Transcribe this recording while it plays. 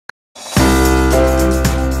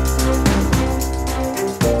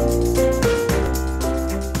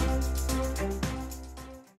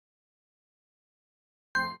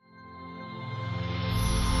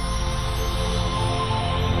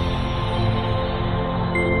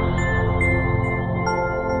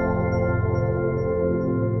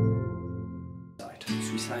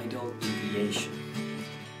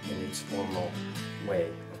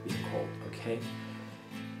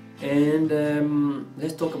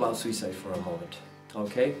talk about suicide for a moment,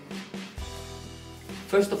 okay?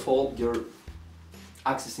 First of all, you're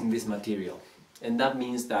accessing this material, and that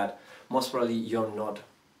means that most probably you're not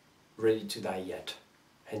ready to die yet,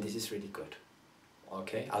 and this is really good,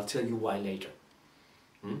 okay? I'll tell you why later.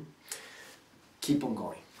 Keep on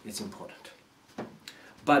going, it's important.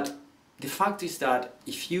 But the fact is that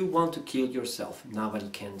if you want to kill yourself, nobody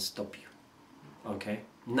can stop you, okay?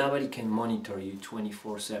 Nobody can monitor you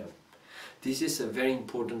 24/7. This is a very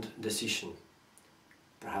important decision,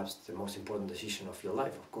 perhaps the most important decision of your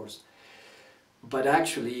life, of course. But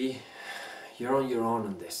actually, you're on your own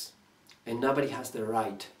on this. And nobody has the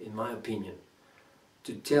right, in my opinion,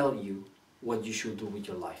 to tell you what you should do with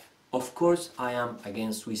your life. Of course, I am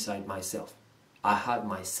against suicide myself. I had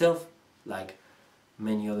myself, like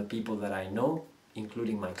many other people that I know,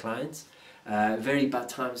 including my clients, very bad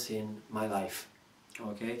times in my life,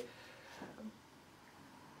 okay?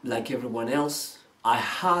 Like everyone else, I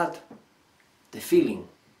had the feeling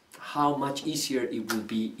how much easier it would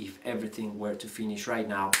be if everything were to finish right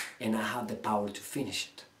now and I had the power to finish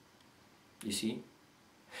it, you see?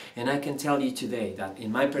 And I can tell you today that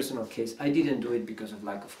in my personal case, I didn't do it because of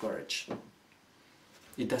lack of courage.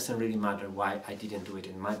 It doesn't really matter why I didn't do it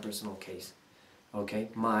in my personal case, okay?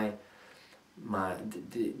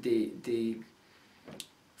 The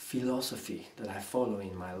philosophy that I follow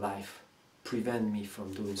in my life prevent me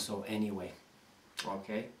from doing so anyway,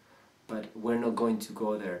 okay? But we're not going to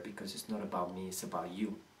go there because it's not about me, it's about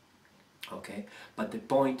you, okay? But the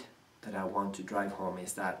point that I want to drive home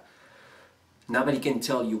is that nobody can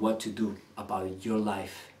tell you what to do about your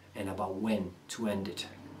life and about when to end it.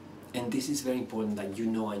 And this is very important that you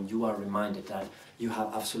know and you are reminded that you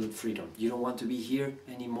have absolute freedom. You don't want to be here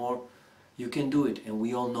anymore, you can do it, and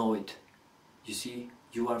we all know it. You see,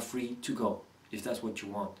 you are free to go if that's what you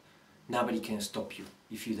want. Nobody can stop you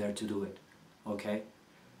if you dare to do it, okay?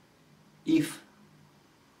 If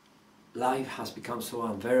life has become so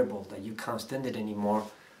unbearable that you can't stand it anymore,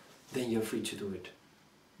 then you're free to do it.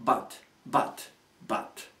 But,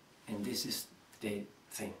 and this is the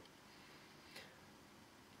thing,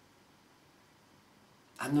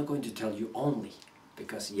 I'm not going to tell you only,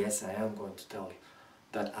 because yes, I am going to tell you,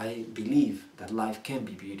 that I believe that life can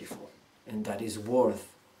be beautiful and that is worth,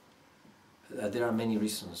 that there are many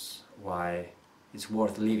reasons why it's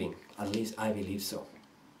worth living. At least I believe so,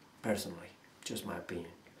 personally, just my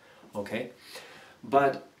opinion, okay?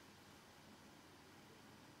 But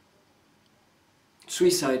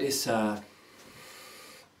suicide is a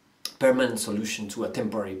permanent solution to a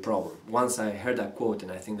temporary problem. Once I heard that quote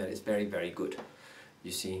and I think that it's very, very good,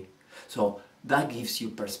 you see? So that gives you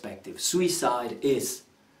perspective. Suicide is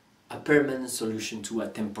a permanent solution to a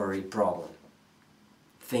temporary problem.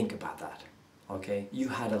 Think about that, okay? You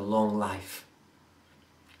had a long life,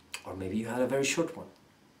 or maybe you had a very short one,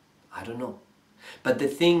 I don't know. But the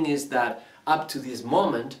thing is that up to this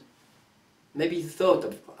moment, maybe you thought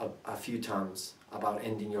of a few times about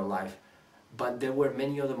ending your life, but there were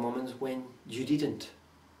many other moments when you didn't.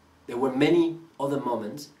 There were many other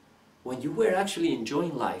moments when you were actually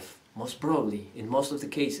enjoying life, most probably, in most of the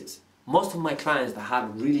cases. Most of my clients that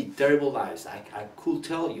had really terrible lives, I could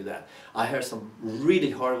tell you that. I heard some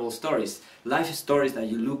really horrible stories, life stories that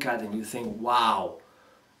you look at and you think, wow,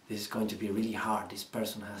 this is going to be really hard. This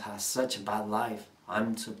person has had such a bad life.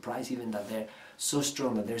 I'm surprised even that they're so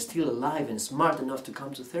strong, that they're still alive and smart enough to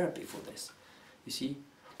come to therapy for this. You see?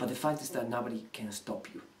 But the fact is that nobody can stop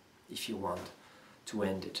you if you want to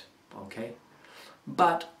end it, okay?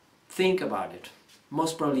 But think about it.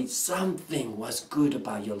 Most probably something was good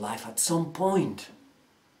about your life at some point.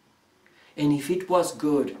 And if it was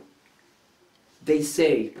good, they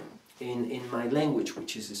say in my language,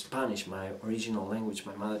 which is Spanish, my original language,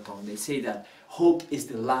 my mother tongue, they say that hope is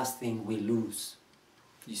the last thing we lose.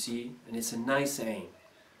 You see? And it's a nice saying,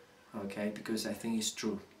 okay? Because I think it's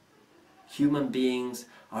true. Human beings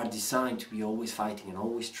are designed to be always fighting and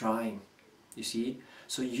always trying, you see?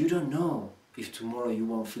 So you don't know if tomorrow you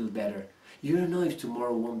won't feel better. You don't know if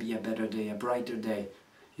tomorrow won't be a better day, a brighter day,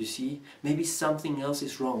 you see? Maybe something else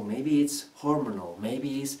is wrong, maybe it's hormonal,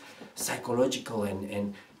 maybe it's psychological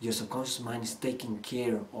and your subconscious mind is taking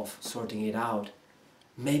care of sorting it out.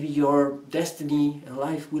 Maybe your destiny and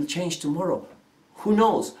life will change tomorrow. Who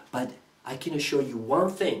knows? But I can assure you one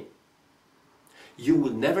thing. You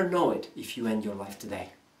will never know it if you end your life today.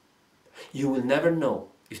 You will never know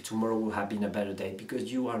if tomorrow will have been a better day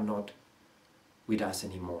because you are not with us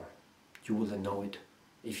anymore. You wouldn't know it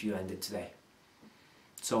if you end it today.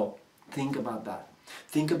 So think about that.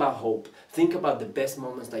 Think about hope. Think about the best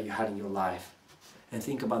moments that you had in your life. And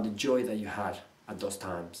think about the joy that you had at those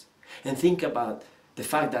times. And think about The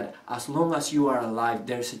fact that as long as you are alive,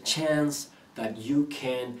 there's a chance that you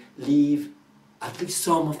can live at least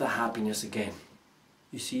some of the happiness again.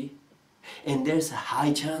 You see? And there's a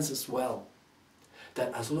high chance as well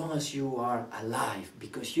that as long as you are alive,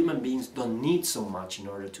 because human beings don't need so much in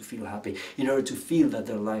order to feel happy, in order to feel that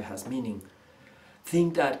their life has meaning,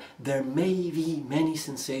 think that there may be many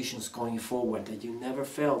sensations going forward that you never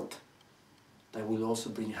felt that will also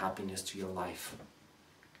bring happiness to your life.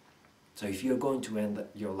 So if you're going to end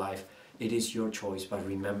your life, it is your choice, but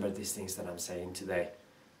remember these things that I'm saying today.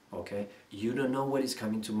 Okay? You don't know what is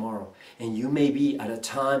coming tomorrow. And you may be at a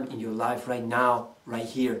time in your life right now, right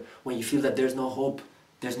here, when you feel that there's no hope,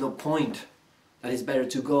 there's no point, that it's better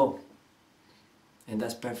to go. And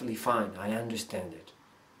that's perfectly fine. I understand it.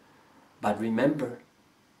 But remember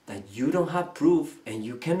that you don't have proof, and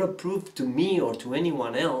you cannot prove to me or to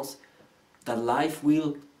anyone else that life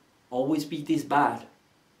will always be this bad.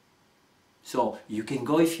 So you can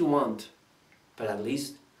go if you want, but at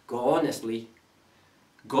least go honestly.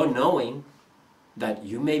 Go knowing that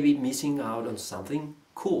you may be missing out on something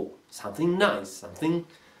cool, something nice, something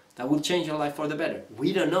that will change your life for the better.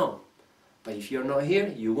 We don't know. But if you're not here,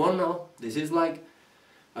 you won't know. This is like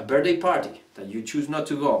a birthday party that you choose not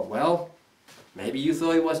to go. Well, maybe you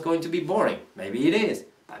thought it was going to be boring. Maybe it is,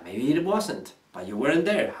 but maybe it wasn't. But you weren't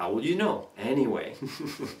there. How would you know? Anyway.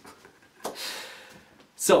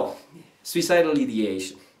 So, suicidal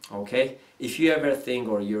ideation. Okay? If you ever think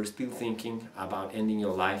or you're still thinking about ending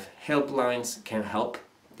your life, helplines can help.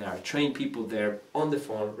 There are trained people there on the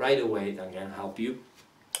phone right away that can help you.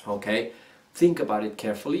 Okay? Think about it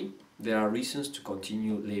carefully. There are reasons to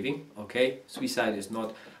continue living. Okay? Suicide is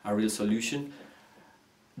not a real solution.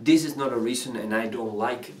 This is not a reason, and I don't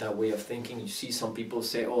like that way of thinking. You see some people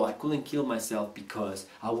say, oh, I couldn't kill myself because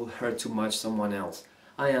I will hurt too much someone else.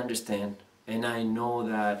 I understand, and I know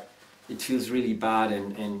that it feels really bad,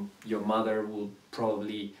 and your mother will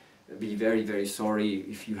probably be very, very sorry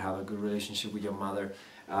if you have a good relationship with your mother,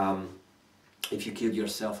 if you kill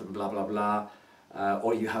yourself and blah, blah, blah,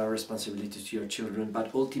 or you have a responsibility to your children.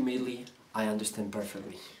 But ultimately, I understand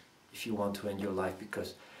perfectly if you want to end your life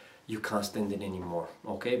because you can't stand it anymore,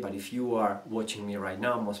 okay? But if you are watching me right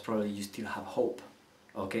now, most probably you still have hope,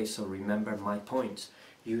 okay? So remember my points.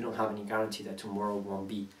 You don't have any guarantee that tomorrow won't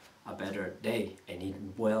be a better day, and it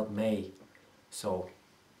well may. So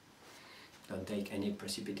don't take any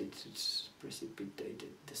precipitated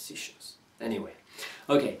decisions. Anyway,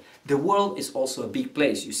 okay, the world is also a big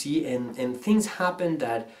place, you see, and things happen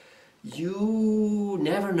that you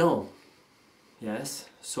never know. Yes,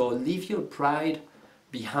 so leave your pride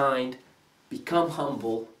behind, become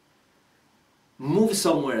humble, move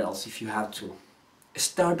somewhere else if you have to,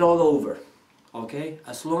 start all over, okay?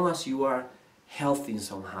 As long as you are healthy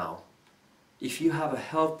somehow. If you have a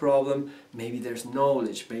health problem, maybe there's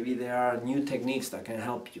knowledge, maybe there are new techniques that can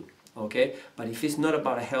help you, okay? But if it's not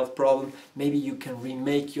about a health problem, maybe you can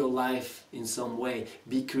remake your life in some way.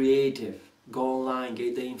 Be creative, go online,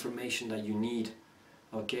 get the information that you need,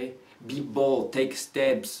 okay? Be bold, take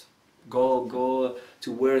steps. Go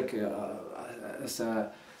to work as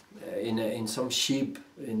in some ship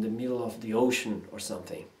in the middle of the ocean or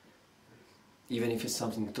something. Even if it's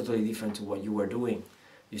something totally different to what you were doing.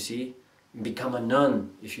 You see? Become a nun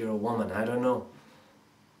if you're a woman, I don't know.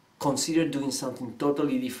 Consider doing something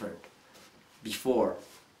totally different before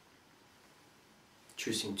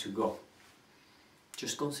choosing to go.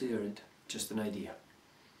 Just consider it, just an idea.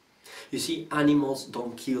 You see, animals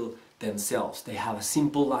don't kill themselves. They have a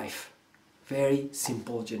simple life. Very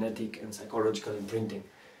simple genetic and psychological imprinting,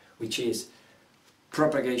 which is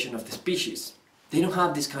propagation of the species. They don't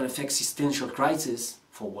have this kind of existential crisis,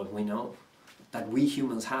 for what we know, that we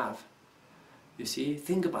humans have. You see,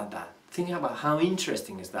 think about that. Think about how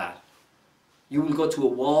interesting is that. You will go to a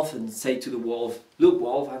wolf and say to the wolf, look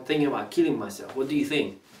wolf, I'm thinking about killing myself. What do you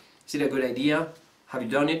think? Is it a good idea? Have you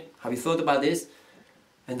done it? Have you thought about this?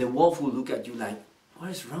 And the wolf will look at you like, what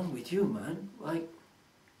is wrong with you, man? Like,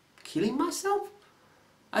 killing myself?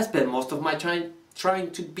 I spend most of my time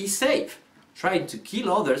trying to be safe, trying to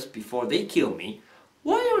kill others before they kill me.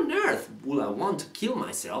 Why on earth would I want to kill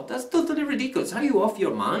myself? That's totally ridiculous. Are you off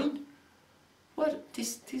your mind? What?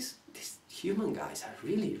 These human guys are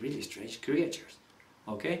really, really strange creatures.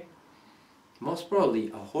 Okay? Most probably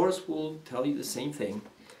a horse will tell you the same thing.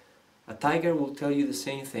 A tiger will tell you the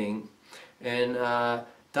same thing. And a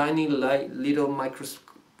tiny little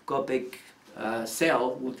microscopic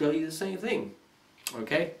cell will tell you the same thing.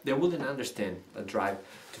 Okay? They wouldn't understand the drive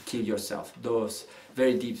to kill yourself, those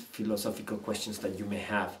very deep philosophical questions that you may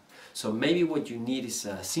have. So maybe what you need is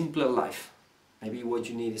a simpler life. Maybe what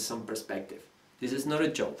you need is some perspective. This is not a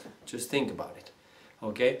joke, just think about it.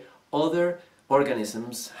 Okay? Other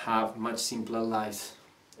organisms have much simpler lives,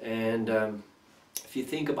 and if you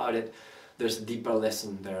think about it, there's a deeper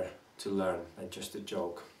lesson there to learn than just a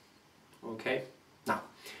joke. Okay? Now,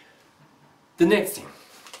 the next thing,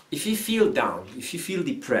 if you feel down, if you feel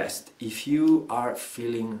depressed, if you are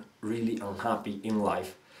feeling really unhappy in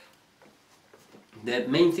life, the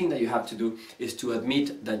main thing that you have to do is to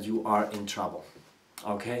admit that you are in trouble.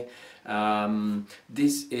 Okay?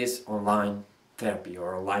 This is online therapy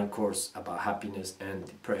or online course about happiness and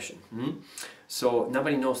depression. So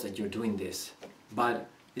nobody knows that you're doing this, but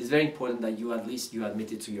it's very important that you at least you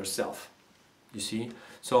admit it to yourself. You see?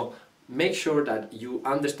 So make sure that you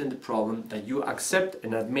understand the problem, that you accept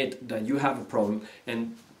and admit that you have a problem,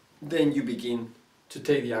 and then you begin to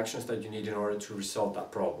take the actions that you need in order to resolve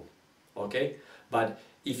that problem. Okay? But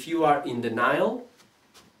if you are in denial,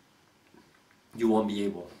 you won't be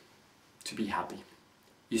able to be happy.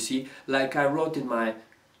 You see, like I wrote in my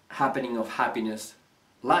Happening of Happiness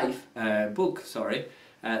book,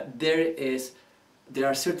 there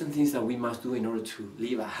are certain things that we must do in order to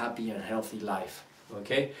live a happy and healthy life.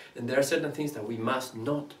 Okay? And there are certain things that we must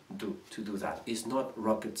not do to do that. It's not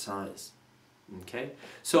rocket science. Okay?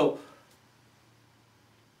 So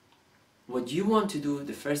what you want to do,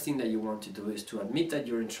 the first thing that you want to do is to admit that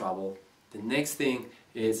you're in trouble. The next thing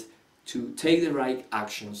is to take the right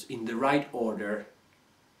actions in the right order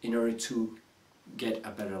in order to get a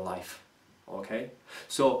better life. Okay?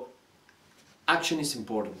 So action is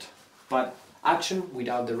important, but action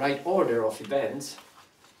without the right order of events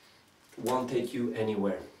won't take you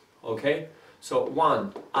anywhere. Okay? So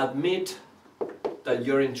 1, admit that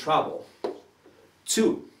you're in trouble.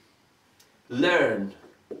 2, learn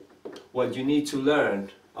what you need to learn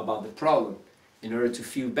about the problem in order to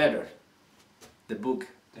feel better. The book,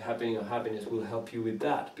 The Happening of Happiness, will help you with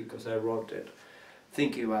that because I wrote it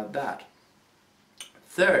thinking about that.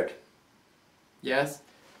 3rd, yes,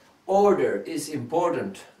 order is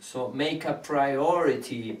important. So make a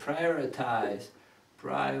priority, prioritize,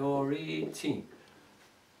 priority.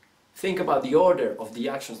 Think about the order of the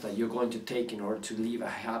actions that you're going to take in order to live a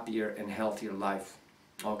happier and healthier life.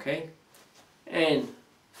 Okay? And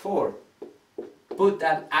 4, put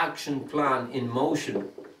that action plan in motion.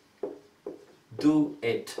 Do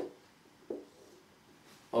it.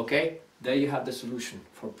 Okay? There you have the solution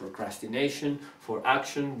for procrastination, for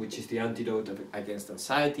action, which is the antidote against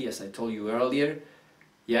anxiety, as I told you earlier.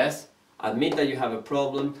 Yes? Admit that you have a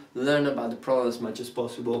problem, learn about the problem as much as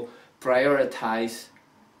possible, prioritize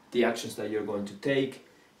the actions that you're going to take,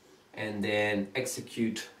 and then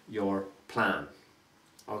execute your plan.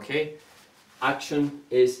 Okay? Action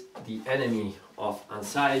is the enemy of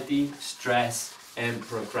anxiety, stress, and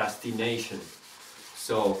procrastination.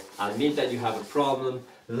 So admit that you have a problem,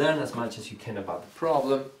 learn as much as you can about the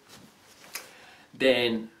problem,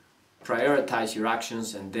 then prioritize your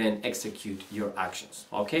actions and then execute your actions.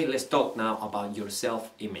 Okay, let's talk now about your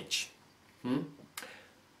self-image.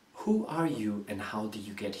 Who are you and how did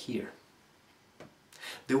you get here?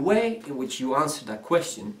 The way in which you answer that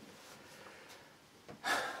question,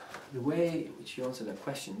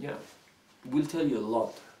 will tell you a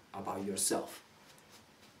lot about yourself.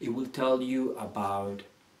 It will tell you about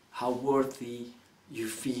how worthy you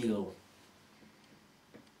feel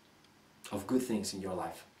of good things in your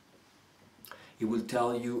life. It will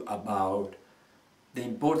tell you about the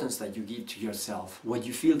importance that you give to yourself, what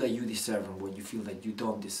you feel that you deserve and what you feel that you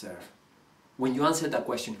don't deserve. When you answer that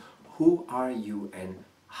question, who are you and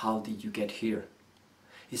how did you get here?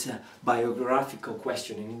 It's a biographical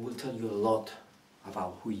question and it will tell you a lot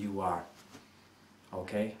about who you are.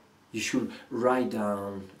 Okay? You should write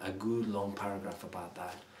down a good long paragraph about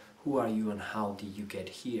that. Who are you and how did you get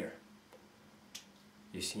here?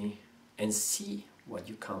 You see? And see what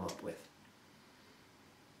you come up with.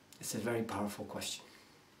 It's a very powerful question.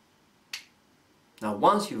 Now,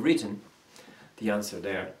 once you've written the answer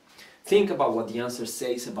there, think about what the answer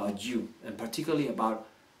says about you, and particularly about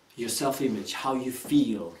your self-image, how you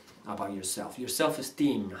feel about yourself, your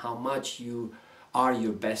self-esteem, how much you are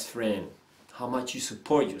your best friend, how much you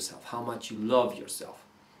support yourself, how much you love yourself.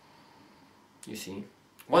 You see?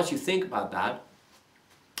 Once you think about that,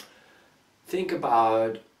 think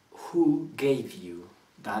about who gave you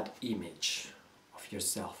that image of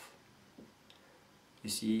yourself. You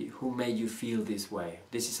see, who made you feel this way?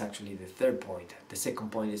 This is actually the third point. The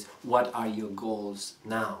second point is, what are your goals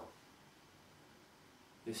now?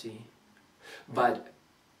 You see? But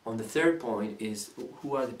on the third point is,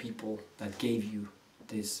 who are the people that gave you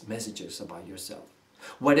these messages about yourself?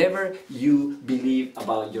 Whatever you believe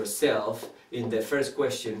about yourself in the first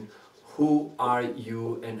question, who are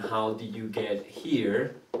you and how did you get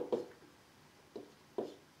here?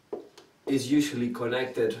 is usually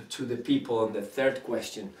connected to the people on the third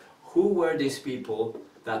question. Who were these people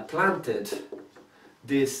that planted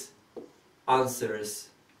these answers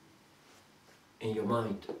in your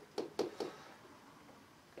mind?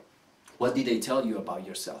 What did they tell you about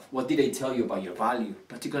yourself? What did they tell you about your value,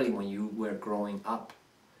 particularly when you were growing up?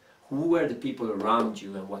 Who were the people around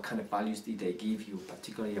you and what kind of values did they give you,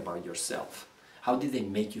 particularly about yourself? How did they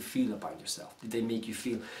make you feel about yourself? Did they make you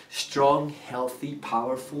feel strong, healthy,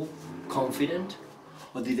 powerful, confident?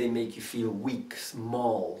 Or did they make you feel weak,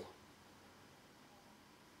 small,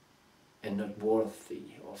 and not worthy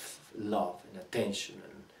of love and attention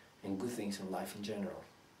and good things in life in general?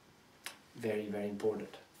 Very, very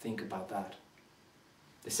important. Think about that.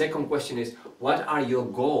 The second question is, what are your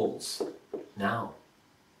goals now?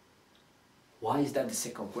 Why is that the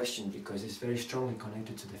second question? Because it's very strongly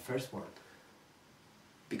connected to the first one.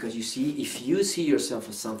 Because you see, if you see yourself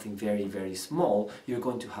as something very, very small, you're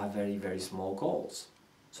going to have very, very small goals.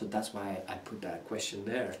 So that's why I put that question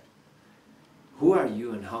there. Who are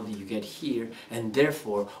you and how did you get here? And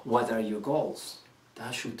therefore, what are your goals?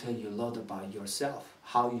 That should tell you a lot about yourself,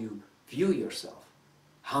 how you view yourself,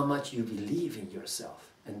 how much you believe in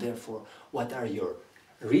yourself, and therefore, what are your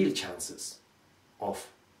real chances of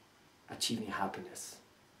achieving happiness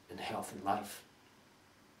and health in life.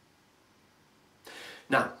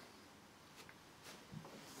 Now,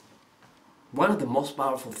 one of the most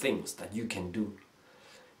powerful things that you can do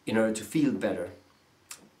in order to feel better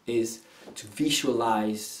is to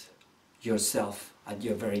visualize yourself at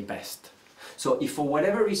your very best. So if for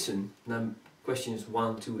whatever reason, now questions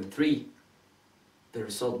 1, 2 and 3, the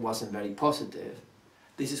result wasn't very positive,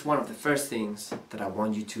 this is one of the first things that I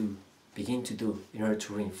want you to begin to do in order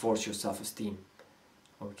to reinforce your self-esteem,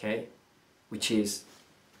 okay? Which is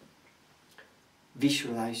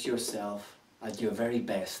visualize yourself at your very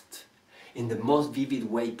best in the most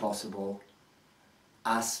vivid way possible,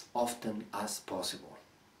 as often as possible.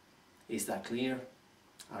 Is that clear?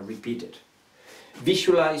 I'll repeat it.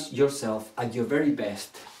 Visualize yourself at your very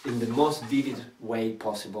best in the most vivid way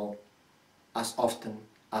possible, as often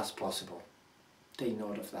as possible. Take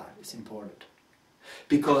note of that, it's important.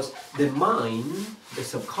 Because the mind, the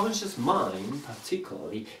subconscious mind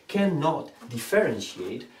particularly, cannot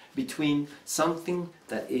differentiate between something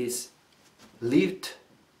that is lived,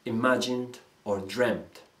 imagined or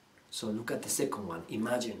dreamt. So look at the second one,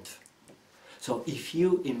 imagined. So if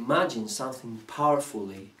you imagine something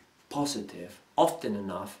powerfully positive often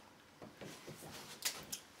enough,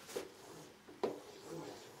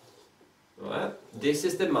 well, this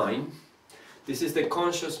is the mind, this is the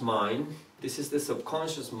conscious mind, this is the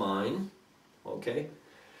subconscious mind, okay?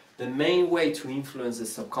 The main way to influence the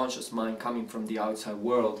subconscious mind coming from the outside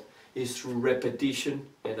world is through repetition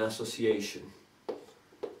and association.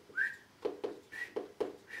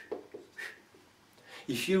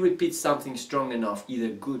 If you repeat something strong enough, either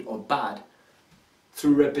good or bad,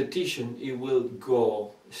 through repetition it will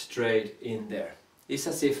go straight in there. It's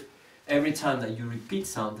as if every time that you repeat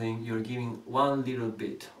something, you're giving one little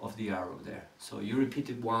bit of the arrow there. So you repeat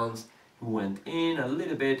it once, it went in a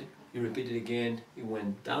little bit, you repeat it again, it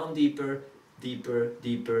went down deeper, deeper,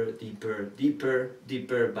 deeper, deeper, deeper,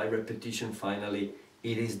 deeper. By repetition, finally,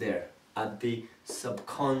 it is there at the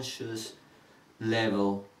subconscious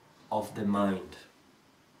level of the mind.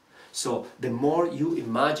 So the more you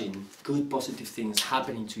imagine good positive things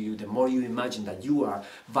happening to you, the more you imagine that you are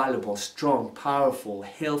valuable, strong, powerful,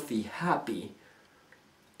 healthy, happy,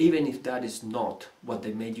 even if that is not what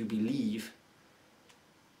they made you believe,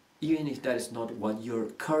 even if that is not what your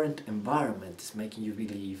current environment is making you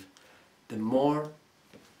believe, the more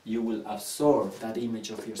you will absorb that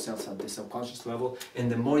image of yourself at the subconscious level, and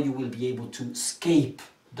the more you will be able to escape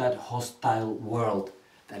that hostile world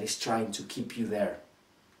that is trying to keep you there.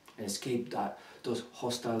 And escape those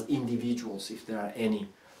hostile individuals, if there are any,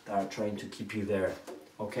 that are trying to keep you there.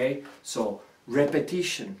 Okay? So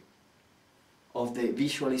repetition of the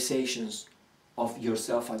visualizations of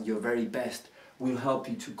yourself at your very best will help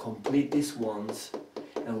you to complete these ones.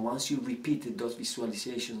 And once you repeated those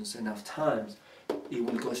visualizations enough times, it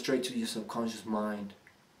will go straight to your subconscious mind.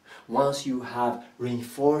 Once you have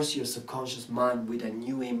reinforced your subconscious mind with a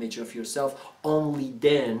new image of yourself, only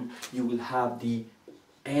then you will have the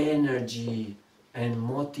energy and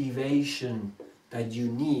motivation that you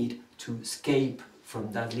need to escape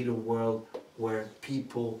from that little world where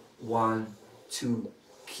people want to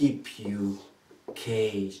keep you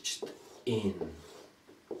caged in.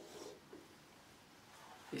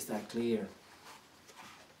 Is that clear?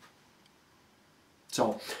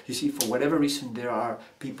 So, you see, for whatever reason there are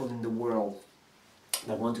people in the world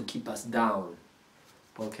that want to keep us down,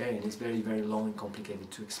 Okay, and it's very, very long and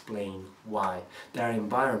complicated to explain why. There are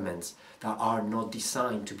environments that are not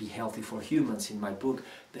designed to be healthy for humans. In my book,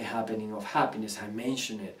 The Happening of Happiness, I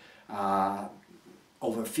mention it.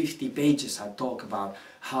 Over 50 pages I talk about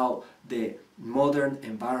how the modern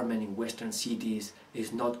environment in Western cities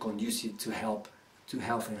is not conducive to health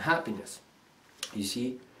and happiness. You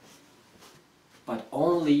see? But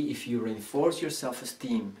only if you reinforce your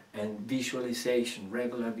self-esteem and visualization,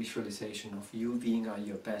 regular visualization of you being at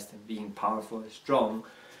your best and being powerful and strong,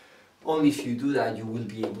 only if you do that you will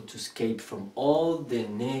be able to escape from all the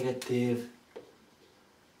negative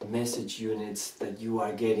message units that you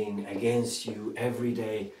are getting against you every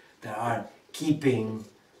day that are keeping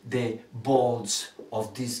the bolts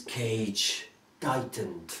of this cage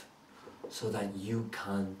tightened so that you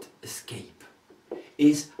can't escape.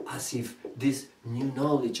 It's as if this new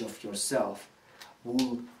knowledge of yourself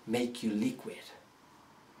will make you liquid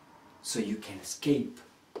so you can escape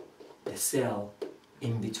the cell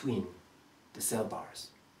in between the cell bars.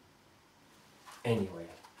 Anyway,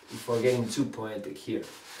 before getting too poetic here.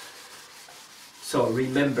 So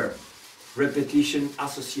remember, repetition,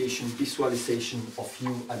 association, visualization of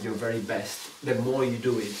you at your very best. The more you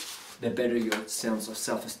do it, the better your sense of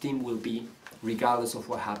self-esteem will be, regardless of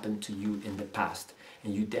what happened to you in the past.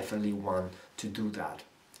 And you definitely want to do that.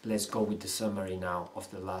 Let's go with the summary now of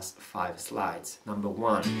the last 5 slides. Number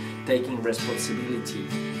 1, taking responsibility.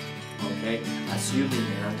 Okay, assuming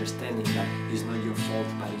and understanding that it's not your fault,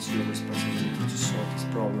 but it's your responsibility to sort this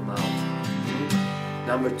problem out.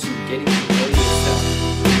 Number 2, getting to know yourself.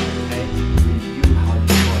 Okay, review how you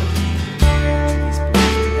got to this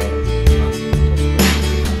place today.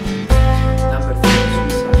 Number 3,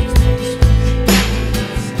 suicide is not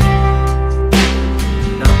the solution.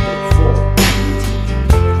 Number 4,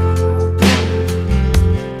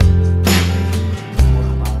 more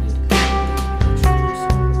about it.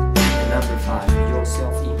 And number 5, your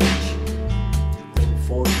self-image.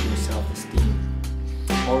 Reinforce your self-esteem.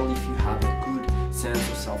 Only if you have a good sense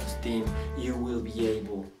of self-esteem, you will be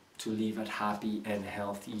able to live a happy and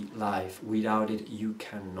healthy life. Without it, you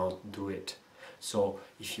cannot do it. So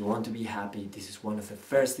if you want to be happy, this is one of the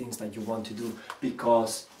first things that you want to do,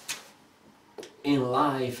 because in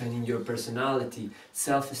life and in your personality,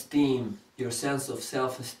 self-esteem, your sense of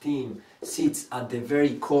self-esteem sits at the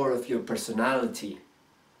very core of your personality.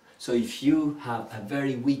 So if you have a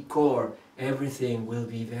very weak core, everything will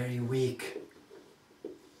be very weak.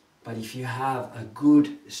 But if you have a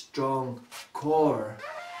good, strong core,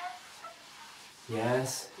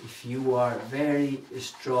 yes, if you are very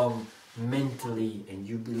strong mentally and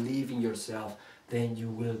you believe in yourself, then you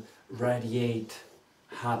will radiate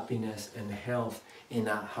happiness and health in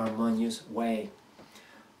a harmonious way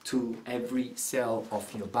to every cell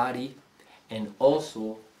of your body and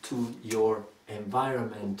also to your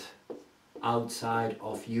environment outside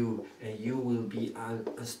of you, and you will be an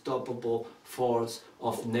unstoppable force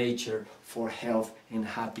of nature for health and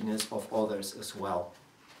happiness of others as well.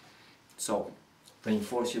 So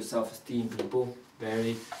reinforce your self-esteem, people.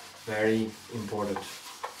 Very, very important.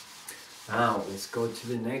 Now let's go to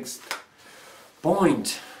the next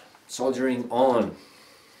point. Soldiering on.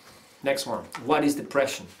 Next one. What is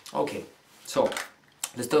depression? Okay, so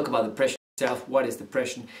let's talk about depression. What is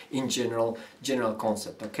depression in general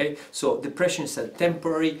concept. Okay, so depression is a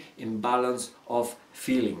temporary imbalance of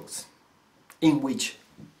feelings in which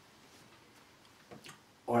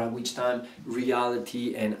or at which time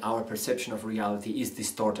reality and our perception of reality is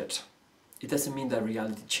distorted. It doesn't mean that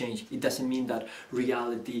reality changed. It doesn't mean that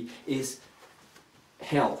reality is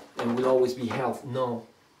hell and will always be hell. No,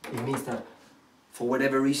 it means that for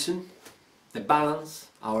whatever reason the balance,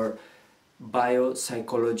 our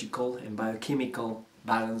biopsychological and biochemical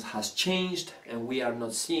balance has changed and we are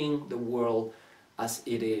not seeing the world as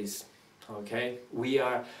it is. Okay, we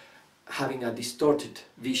are having a distorted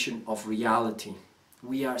vision of reality.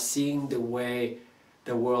 We are seeing the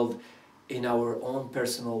world in our own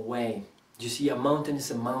personal way. You see, a mountain is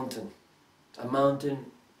a mountain. A mountain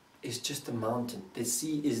is just a mountain. The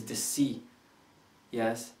sea is the sea.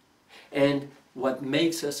 Yes, and what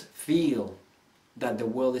makes us feel that the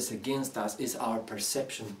world is against us is our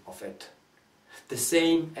perception of it. The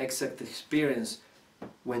same exact experience,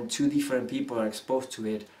 when two different people are exposed to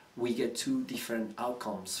it, we get two different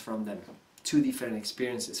outcomes from them, two different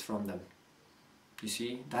experiences from them. You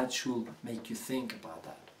see, that should make you think about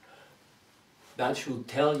that. That should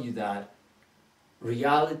tell you that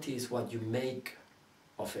reality is what you make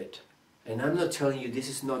of it. And I'm not telling you this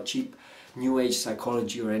is not cheap New Age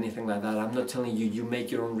psychology or anything like that. I'm not telling you you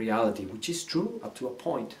make your own reality, which is true up to a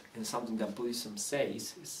point, and something that Buddhism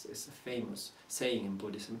says, is a famous saying in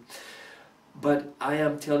Buddhism. But I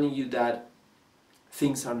am telling you that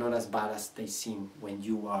things are not as bad as they seem when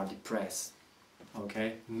you are depressed.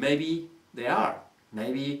 Okay? Maybe they are.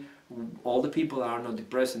 Maybe all the people that are not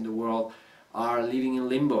depressed in the world are living in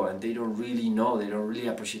limbo and they don't really know, they don't really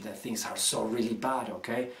appreciate that things are so really bad,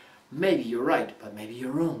 okay? Maybe you're right, but maybe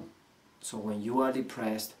you're wrong. So when you are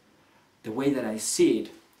depressed, the way that I see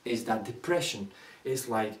it is that depression is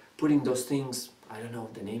like putting those things, I don't know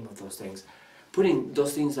the name of those things, putting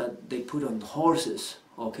those things that they put on horses,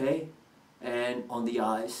 okay? And on the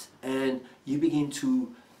eyes, and you begin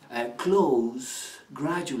to close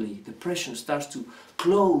gradually. Depression starts to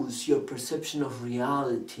close your perception of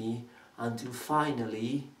reality until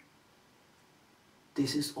finally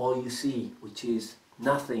this is all you see, which is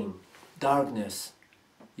nothing, darkness.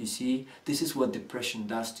 You see, this is what depression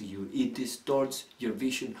does to you. It distorts your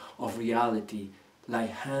vision of reality, like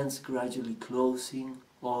hands gradually closing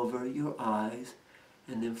over your eyes,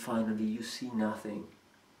 and then finally you see nothing.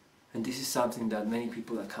 And this is something that many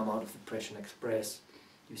people that come out of depression express,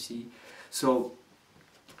 you see. So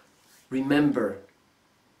remember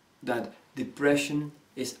that depression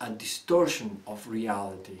is a distortion of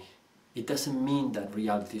reality. It doesn't mean that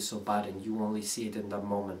reality is so bad and you only see it in that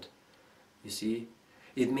moment, you see.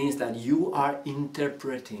 It means that you are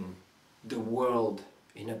interpreting the world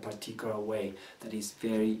in a particular way that is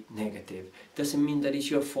very negative. It doesn't mean that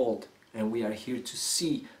it's your fault. And we are here to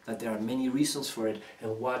see that there are many reasons for it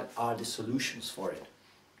and what are the solutions for it,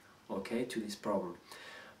 okay, to this problem.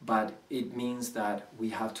 But it means that we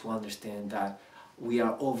have to understand that we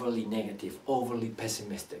are overly negative, overly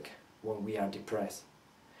pessimistic when we are depressed.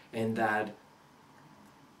 And that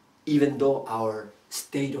even though our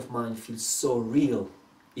state of mind feels so real,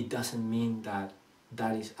 it doesn't mean that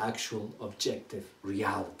that is actual objective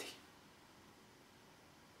reality.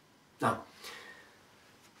 Now,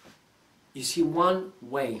 you see, one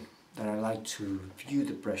way that I like to view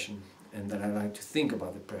depression and that I like to think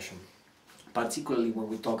about depression, particularly when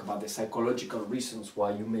we talk about the psychological reasons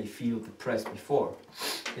why you may feel depressed before,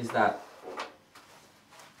 is that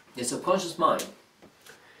the subconscious mind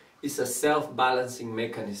is a self-balancing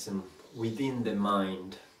mechanism within the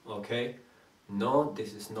mind, okay? No,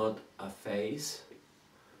 this is not a face.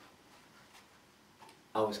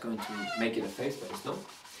 I was going to make it a face, but it's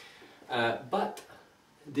not. But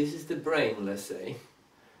this is the brain, let's say.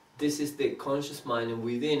 This is the conscious mind, and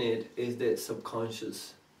within it is the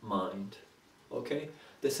subconscious mind. Okay?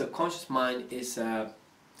 The subconscious mind is a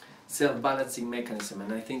self-balancing mechanism,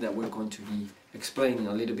 and I think that we're going to be explaining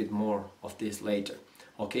a little bit more of this later.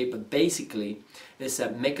 Okay? But basically, it's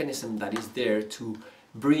a mechanism that is there to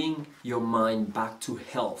bring your mind back to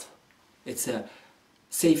health. It's a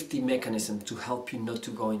safety mechanism to help you not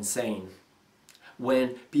to go insane. When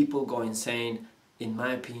people go insane, in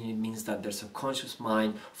my opinion, it means that their subconscious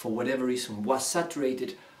mind, for whatever reason, was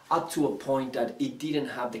saturated up to a point that it didn't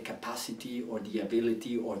have the capacity or the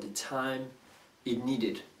ability or the time it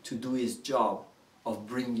needed to do its job of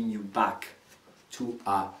bringing you back to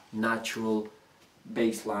a natural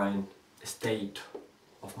baseline state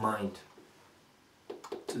of mind,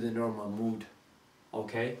 to the normal mood.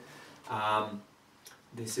 Okay?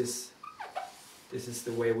 This is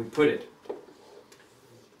the way we put it.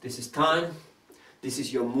 This is time. This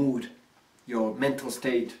is your mood, your mental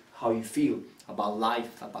state, how you feel about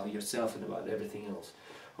life, about yourself, and about everything else.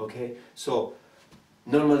 Okay? So,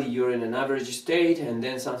 normally you're in an average state, and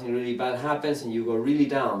then something really bad happens and you go really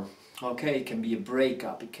down. Okay? It can be a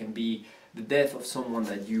breakup, it can be the death of someone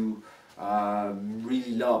that you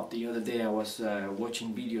really loved. The other day I was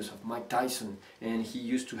watching videos of Mike Tyson, and he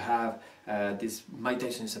used to have this. Mike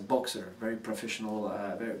Tyson is a boxer, very professional,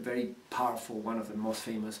 very powerful, one of the most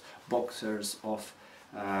famous boxers of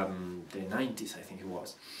the 90s, I think he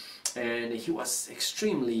was. And he was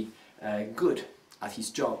extremely good at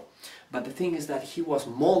his job. But the thing is that he was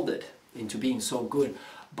molded into being so good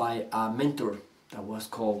by a mentor that was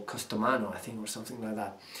called Costomano, I think, or something like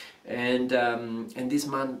that. And this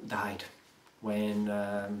man died when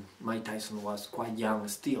Mike Tyson was quite young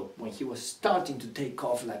still, when he was starting to take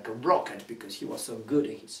off like a rocket because he was so good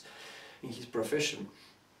in his profession.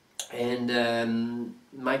 And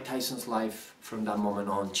Mike Tyson's life from that moment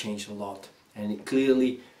on changed a lot, and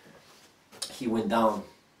clearly he went down.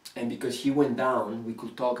 And because he went down, we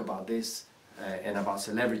could talk about this and about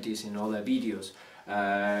celebrities in all the videos,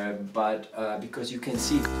 but because you can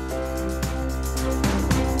see